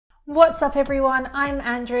What's up everyone, I'm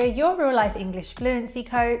Andrea, your real life English fluency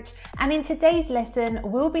coach, and in today's lesson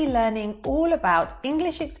we'll be learning all about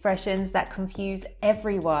English expressions that confuse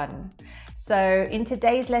everyone. So in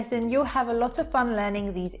today's lesson you'll have a lot of fun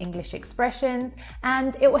learning these English expressions,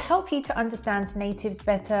 and it will help you to understand natives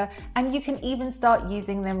better, and you can even start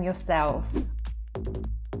using them yourself.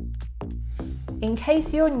 In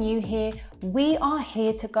case you're new here, we are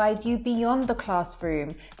here to guide you beyond the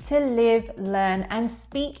classroom to live, learn and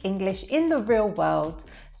speak English in the real world.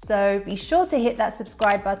 So be sure to hit that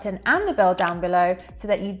subscribe button and the bell down below so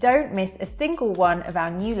that you don't miss a single one of our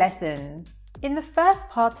new lessons. In the first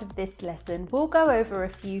part of this lesson, we'll go over a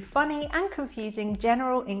few funny and confusing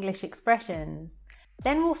general English expressions.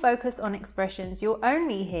 Then we'll focus on expressions you'll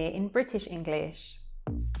only hear in British English.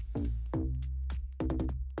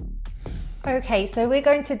 Okay, so we're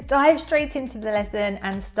going to dive straight into the lesson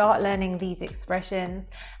and start learning these expressions.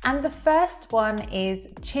 And the first one is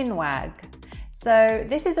chin wag. So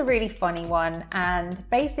this is a really funny one, and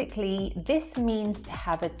basically this means to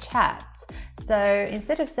have a chat. So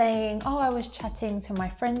instead of saying, oh, I was chatting to my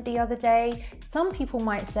friend the other day, some people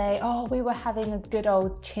might say, oh, we were having a good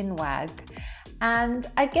old chin wag. And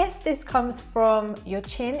I guess this comes from your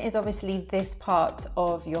chin is obviously this part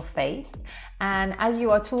of your face. And as you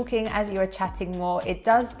are talking, as you are chatting more, it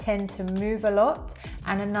does tend to move a lot.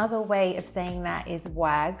 And another way of saying that is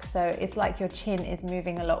wag. So it's like your chin is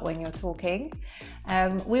moving a lot when you're talking.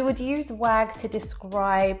 We would use wag to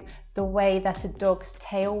describe the way that a dog's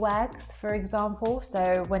tail wags, for example.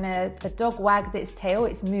 So when a dog wags its tail,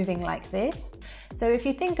 it's moving like this. So if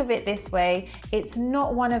you think of it this way, it's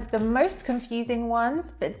not one of the most confusing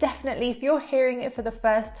ones, but definitely if you're hearing it for the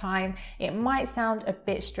first time, it might sound a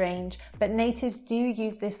bit strange, but natives do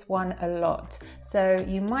use this one a lot. So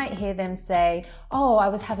you might hear them say, oh, I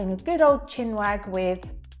was having a good old chin wag with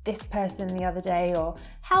this person the other day, or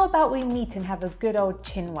how about we meet and have a good old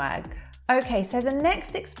chin wag? Okay, so the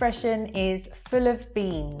next expression is full of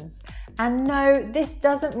beans. And no, this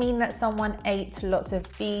doesn't mean that someone ate lots of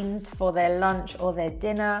beans for their lunch or their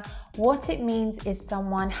dinner. What it means is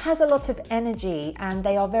someone has a lot of energy and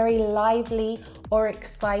they are very lively or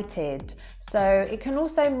excited. So it can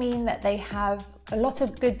also mean that they have a lot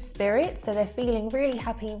of good spirits, so they're feeling really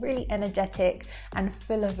happy, really energetic and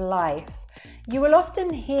full of life. You will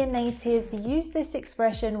often hear natives use this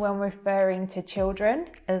expression when referring to children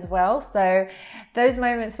as well. So those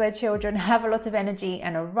moments where children have a lot of energy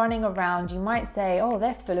and are running around, you might say, oh,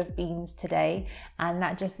 they're full of beans today. And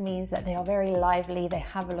that just means that they are very lively, they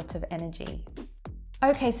have a lot of energy.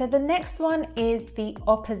 Okay, so the next one is the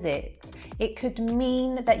opposite. It could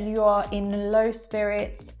mean that you are in low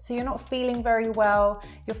spirits, so you're not feeling very well,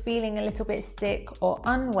 you're feeling a little bit sick or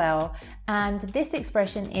unwell, and this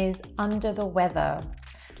expression is under the weather.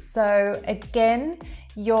 So again,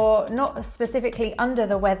 you're not specifically under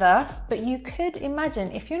the weather, but you could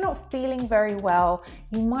imagine if you're not feeling very well,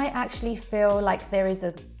 you might actually feel like there is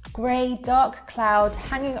a grey, dark cloud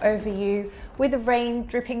hanging over you with the rain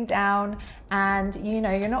dripping down, and you're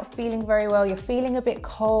not feeling very well, you're feeling a bit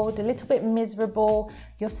cold, a little bit miserable,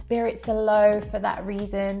 your spirits are low for that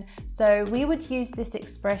reason. So we would use this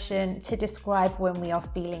expression to describe when we are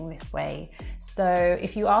feeling this way. So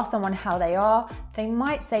if you ask someone how they are, they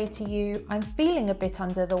might say to you, I'm feeling a bit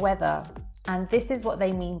under the weather. And this is what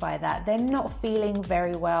they mean by that. They're not feeling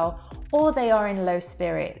very well, or they are in low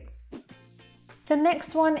spirits. The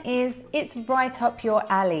next one is, it's right up your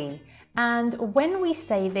alley. And when we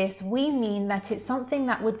say this, we mean that it's something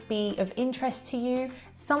that would be of interest to you,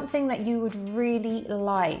 something that you would really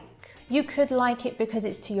like. You could like it because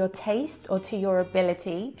it's to your taste or to your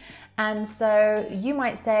ability. And so you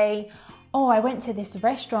might say, oh, I went to this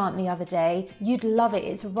restaurant the other day, you'd love it,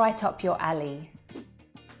 it's right up your alley.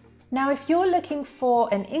 Now, if you're looking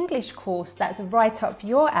for an English course that's right up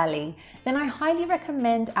your alley, then I highly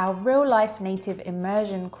recommend our Real Life Native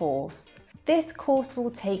Immersion course. This course will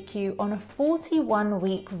take you on a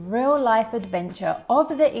 41-week real-life adventure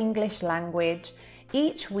of the English language,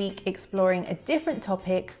 each week exploring a different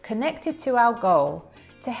topic connected to our goal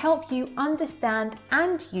to help you understand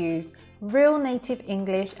and use real native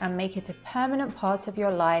English and make it a permanent part of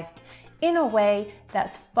your life in a way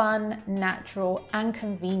that's fun, natural, and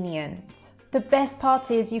convenient. The best part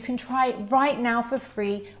is you can try it right now for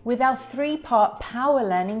free with our 3-part Power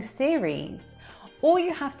Learning series. All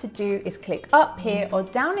you have to do is click up here or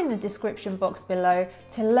down in the description box below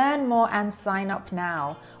to learn more and sign up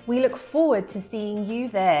now. We look forward to seeing you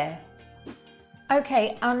there.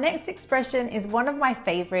 Okay, our next expression is one of my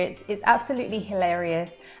favorites. It's absolutely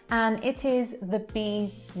hilarious, and it is the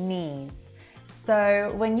bee's knees.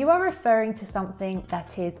 So when you are referring to something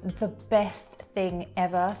that is the best thing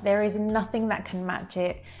ever, there is nothing that can match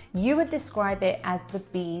it, you would describe it as the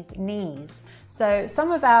bee's knees. So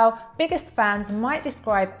some of our biggest fans might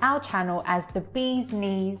describe our channel as the bee's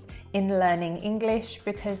knees in learning English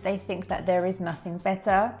because they think that there is nothing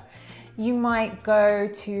better. You might go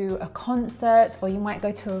to a concert or you might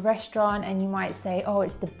go to a restaurant and you might say, oh,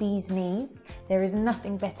 it's the bee's knees. There is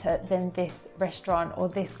nothing better than this restaurant or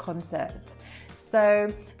this concert.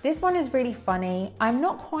 So this one is really funny. I'm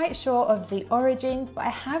not quite sure of the origins, but I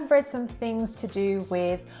have read some things to do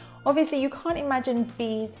with, obviously you can't imagine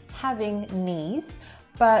bees having knees,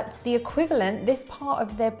 but the equivalent, this part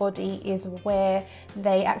of their body is where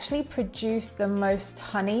they actually produce the most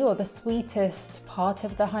honey or the sweetest part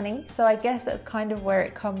of the honey. So I guess that's kind of where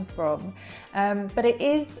it comes from. But it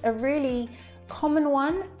is a really common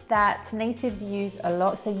one that natives use a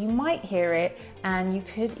lot, so you might hear it and you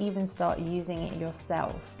could even start using it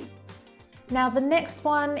yourself. Now the next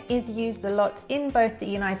one is used a lot in both the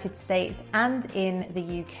United States and in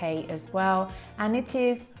the UK as well, and it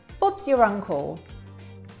is Bob's your uncle.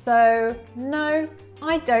 So no,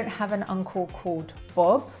 I don't have an uncle called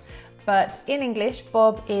Bob, but in English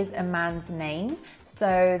Bob is a man's name,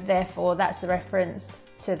 so therefore that's the reference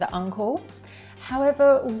to the uncle.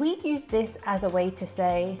 However, we use this as a way to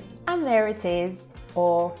say, and there it is,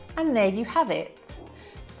 or and there you have it.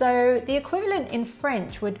 So the equivalent in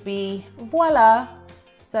French would be voila.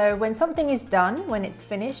 So when something is done, when it's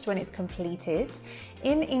finished, when it's completed,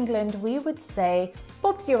 in England we would say,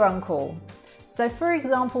 Bob's your uncle. So for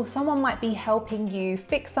example, someone might be helping you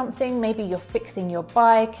fix something, maybe you're fixing your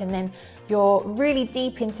bike and then you're really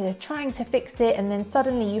deep into trying to fix it and then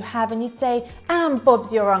suddenly you have and you'd say, and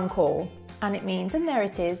Bob's your uncle. And it means, and there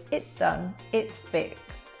it is, it's done, it's fixed.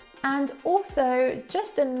 And also,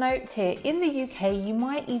 just a note here, in the UK, you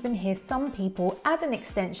might even hear some people add an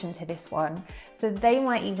extension to this one. So they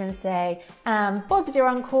might even say, Bob's your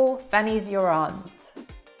uncle, Fanny's your aunt.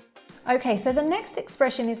 Okay, so the next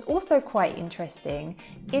expression is also quite interesting.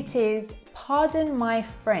 It is, pardon my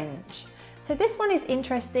French. So this one is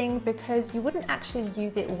interesting because you wouldn't actually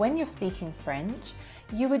use it when you're speaking French.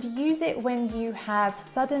 You would use it when you have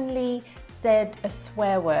suddenly said a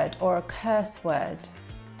swear word or a curse word.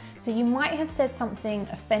 So you might have said something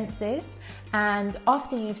offensive and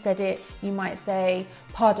after you've said it, you might say,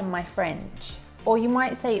 pardon my French. Or you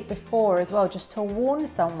might say it before as well, just to warn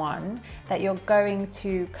someone that you're going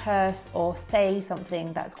to curse or say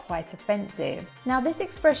something that's quite offensive. Now, this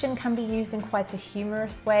expression can be used in quite a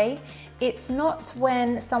humorous way. It's not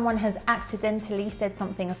when someone has accidentally said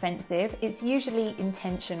something offensive, it's usually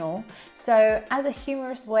intentional. So as a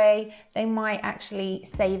humorous way, they might actually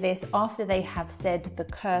say this after they have said the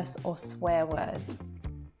curse or swear word.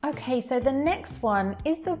 Okay, so the next one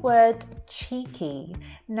is the word cheeky.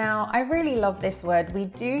 Now, I really love this word. We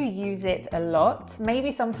do use it a lot.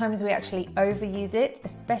 Maybe sometimes we actually overuse it,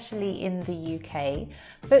 especially in the UK.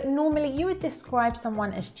 But normally you would describe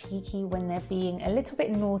someone as cheeky when they're being a little bit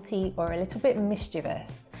naughty or a little bit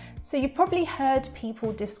mischievous. So you've probably heard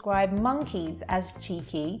people describe monkeys as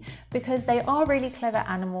cheeky because they are really clever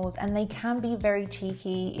animals and they can be very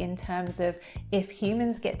cheeky in terms of if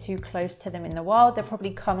humans get too close to them in the wild, they'll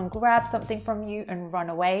probably come and grab something from you and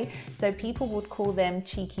run away. So people would call them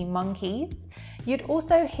cheeky monkeys. You'd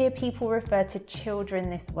also hear people refer to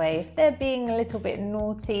children this way. If they're being a little bit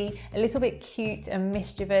naughty, a little bit cute and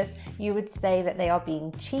mischievous, you would say that they are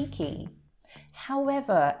being cheeky.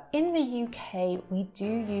 However, in the UK, we do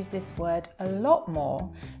use this word a lot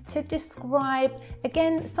more to describe,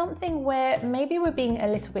 again, something where maybe we're being a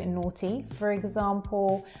little bit naughty. For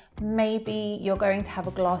example, maybe you're going to have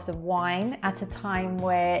a glass of wine at a time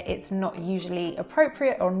where it's not usually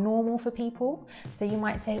appropriate or normal for people. So you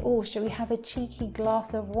might say, oh, should we have a cheeky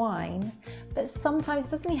glass of wine? But sometimes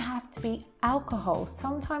it doesn't have to be alcohol.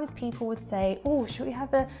 Sometimes people would say, oh, should we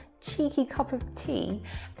have a cheeky cup of tea?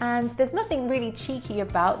 And there's nothing really cheeky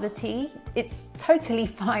about the tea. It's totally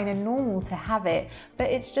fine and normal to have it,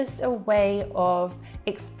 but it's just a way of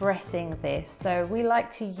expressing this. So we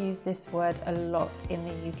like to use this word a lot in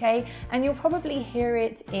the UK, and you'll probably hear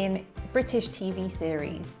it in British TV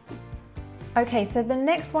series. Okay, so the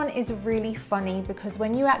next one is really funny because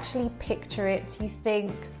when you actually picture it, you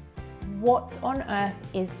think, what on earth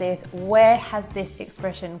is this? Where has this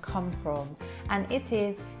expression come from? And it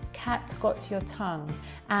is, cat got your tongue.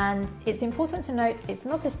 And it's important to note, it's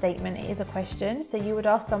not a statement, it is a question. So you would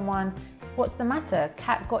ask someone, what's the matter?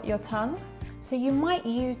 Cat got your tongue? So you might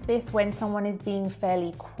use this when someone is being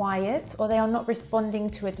fairly quiet or they are not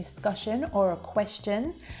responding to a discussion or a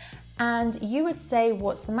question. And you would say,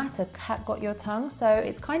 what's the matter? Cat got your tongue? So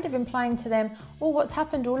it's kind of implying to them, well, what's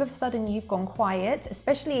happened? All of a sudden you've gone quiet,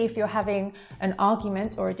 especially if you're having an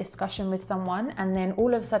argument or a discussion with someone and then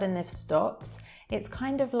all of a sudden they've stopped. It's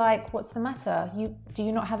kind of like, what's the matter? Do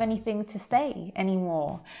you not have anything to say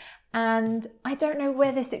anymore? And I don't know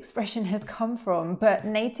where this expression has come from, but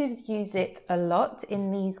natives use it a lot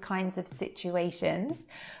in these kinds of situations.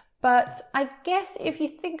 But I guess if you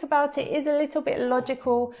think about it, it is a little bit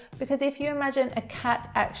logical, because if you imagine a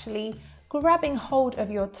cat actually grabbing hold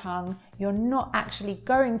of your tongue, you're not actually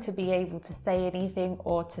going to be able to say anything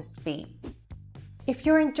or to speak. If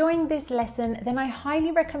you're enjoying this lesson, then I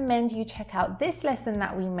highly recommend you check out this lesson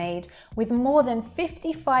that we made with more than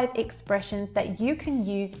 55 expressions that you can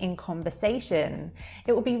use in conversation.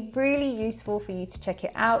 It will be really useful for you to check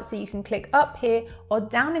it out, so you can click up here or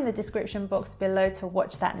down in the description box below to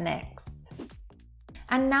watch that next.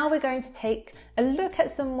 And now we're going to take a look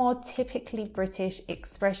at some more typically British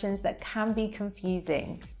expressions that can be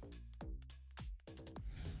confusing.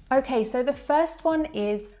 Okay, so the first one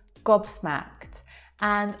is gobsmacked.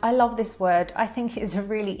 And I love this word. I think it is a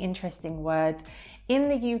really interesting word. In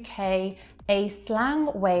the UK, a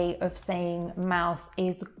slang way of saying mouth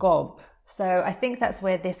is gob. So I think that's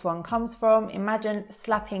where this one comes from. Imagine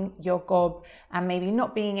slapping your gob and maybe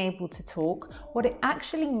not being able to talk. What it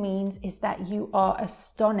actually means is that you are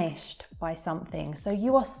astonished by something. So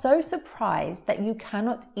you are so surprised that you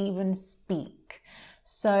cannot even speak.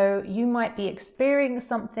 So you might be experiencing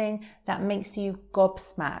something that makes you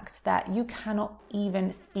gobsmacked, that you cannot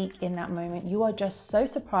even speak in that moment. You are just so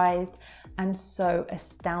surprised and so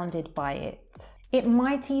astounded by it. It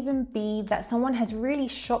might even be that someone has really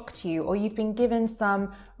shocked you, or you've been given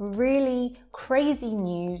some really crazy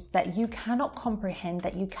news that you cannot comprehend,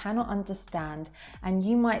 that you cannot understand. And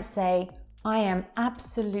you might say, I am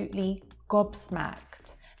absolutely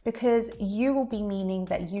gobsmacked. Because you will be meaning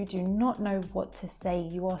that you do not know what to say.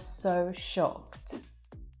 You are so shocked.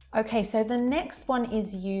 Okay, so the next one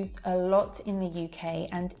is used a lot in the UK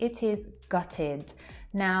and it is gutted.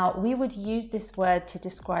 Now, we would use this word to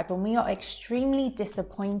describe when we are extremely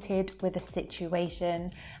disappointed with a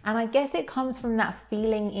situation. And I guess it comes from that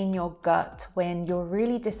feeling in your gut when you're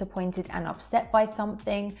really disappointed and upset by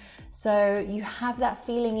something. So you have that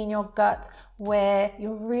feeling in your gut where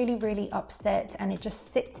you're really, really upset and it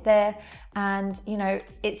just sits there and, you know,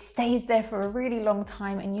 it stays there for a really long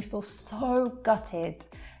time and you feel so gutted.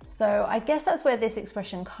 So I guess that's where this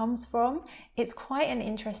expression comes from. It's quite an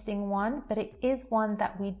interesting one, but it is one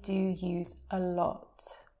that we do use a lot.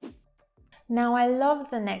 Now I love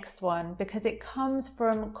the next one because it comes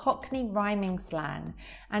from Cockney rhyming slang.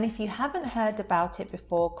 And if you haven't heard about it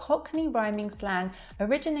before, Cockney rhyming slang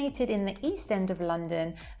originated in the East End of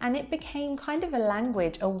London and it became kind of a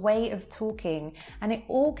language, a way of talking, and it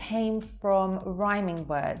all came from rhyming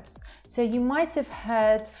words. So you might have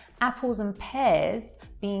heard apples and pears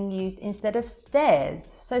being used instead of stairs.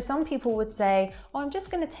 So some people would say, oh, I'm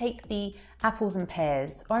just going to take the apples and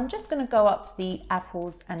pears, or I'm just going to go up the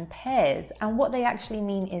apples and pears. And what they actually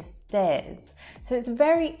mean is stairs. So it's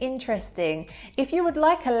very interesting. If you would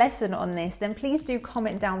like a lesson on this, then please do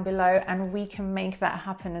comment down below and we can make that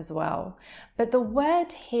happen as well. But the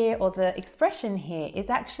word here, or the expression here,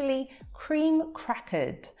 is actually cream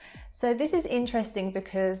crackered. So this is interesting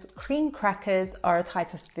because cream crackers are a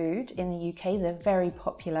type of food in the UK. They're very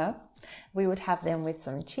popular. We would have them with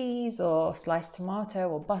some cheese or sliced tomato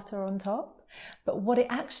or butter on top. But what it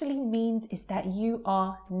actually means is that you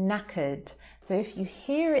are knackered. So if you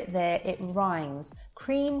hear it there, it rhymes.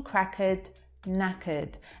 Cream crackered,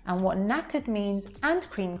 knackered. And what knackered means and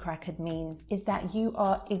cream crackered means is that you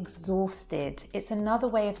are exhausted. It's another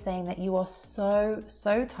way of saying that you are so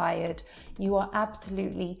tired. You are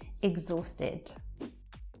absolutely exhausted.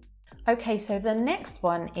 Okay, so the next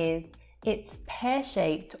one is it's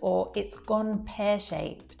pear-shaped, or it's gone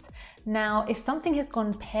pear-shaped. Now, if something has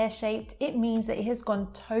gone pear-shaped, it means that it has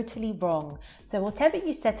gone totally wrong. So whatever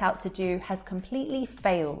you set out to do has completely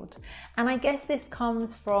failed. And I guess this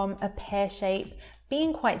comes from a pear shape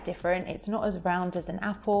being quite different. It's not as round as an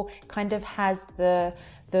apple, it kind of has the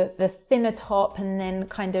thinner top and then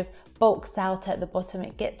kind of bulks out at the bottom.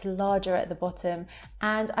 It gets larger at the bottom.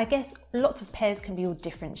 And I guess lots of pears can be all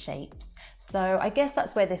different shapes. So I guess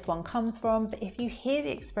that's where this one comes from. But if you hear the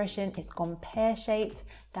expression, it's gone pear-shaped,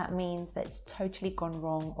 that means that it's totally gone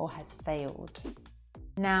wrong or has failed.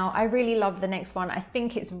 Now, I really love the next one. I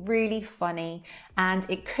think it's really funny and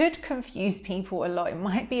it could confuse people a lot. It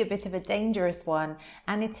might be a bit of a dangerous one,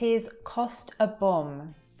 and it is cost a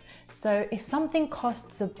bomb. So if something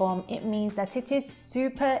costs a bomb, it means that it is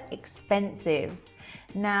super expensive.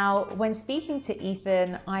 Now, when speaking to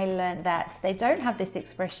Ethan, I learned that they don't have this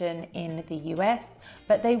expression in the US,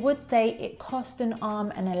 but they would say it cost an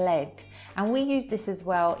arm and a leg. And we use this as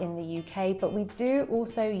well in the UK, but we do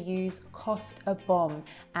also use cost a bomb.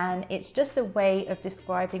 And it's just a way of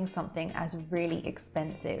describing something as really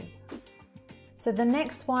expensive. So the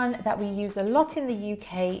next one that we use a lot in the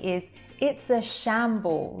UK is it's a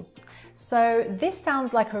shambles. So this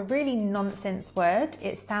sounds like a really nonsense word.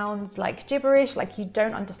 It sounds like gibberish, like you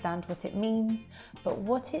don't understand what it means. But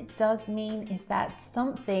what it does mean is that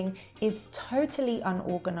something is totally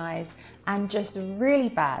unorganized and just really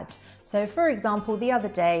bad. So for example, the other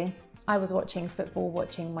day, I was watching football,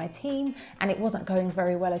 watching my team, and it wasn't going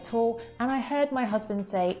very well at all. And I heard my husband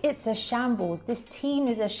say, it's a shambles, this team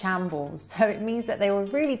is a shambles. So it means that they were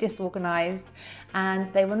really disorganized and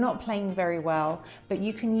they were not playing very well, but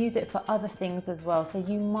you can use it for other things as well. So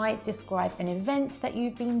you might describe an event that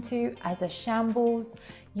you've been to as a shambles.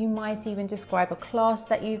 You might even describe a class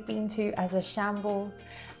that you've been to as a shambles,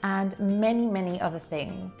 and many, many other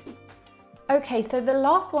things. Okay, so the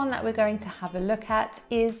last one that we're going to have a look at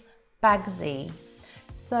is Bagsy.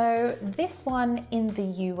 So this one in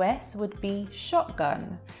the US would be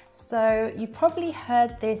shotgun. So you probably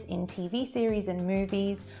heard this in TV series and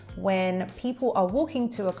movies. When people are walking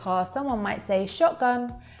to a car, someone might say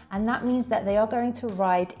shotgun, and that means that they are going to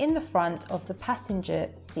ride in the front of the passenger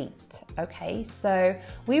seat. Okay, so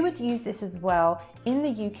we would use this as well in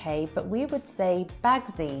the UK, but we would say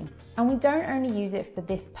Bagsy. And we don't only use it for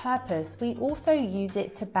this purpose, we also use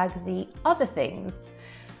it to Bagsy other things.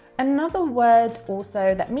 Another word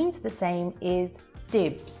also that means the same is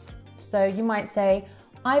dibs. So you might say,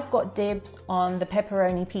 I've got dibs on the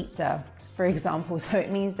pepperoni pizza, for example. So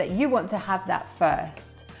it means that you want to have that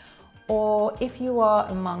first. Or if you are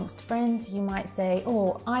amongst friends, you might say,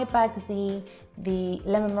 oh, I Bagsy the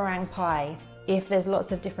lemon meringue pie. If there's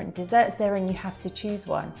lots of different desserts there and you have to choose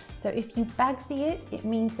one. So if you Bagsy it, it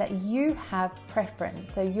means that you have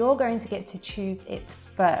preference. So you're going to get to choose it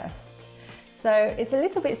first. So it's a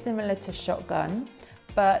little bit similar to shotgun,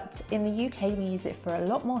 but in the UK we use it for a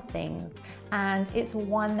lot more things, and it's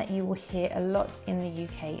one that you will hear a lot in the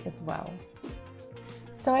UK as well.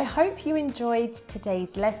 So I hope you enjoyed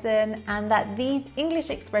today's lesson and that these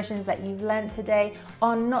English expressions that you've learned today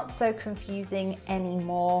are not so confusing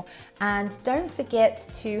anymore. And don't forget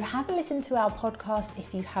to have a listen to our podcast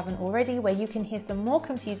if you haven't already, where you can hear some more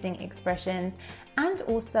confusing expressions. And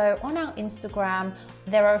also on our Instagram,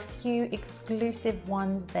 there are a few exclusive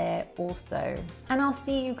ones there also. And I'll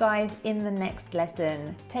see you guys in the next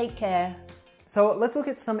lesson. Take care. So let's look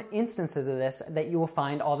at some instances of this that you will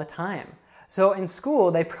find all the time. So in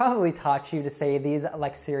school, they probably taught you to say these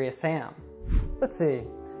like Serious Sam. Let's see.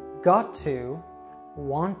 Got to,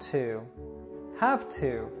 want to, have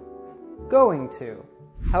to, going to.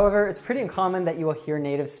 However, it's pretty uncommon that you will hear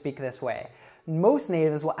natives speak this way. Most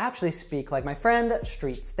natives will actually speak like my friend,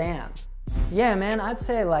 Street Stan. Yeah, man, I'd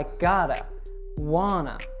say like gotta,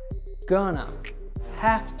 wanna, gonna,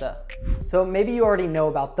 have to. So maybe you already know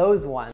about those ones.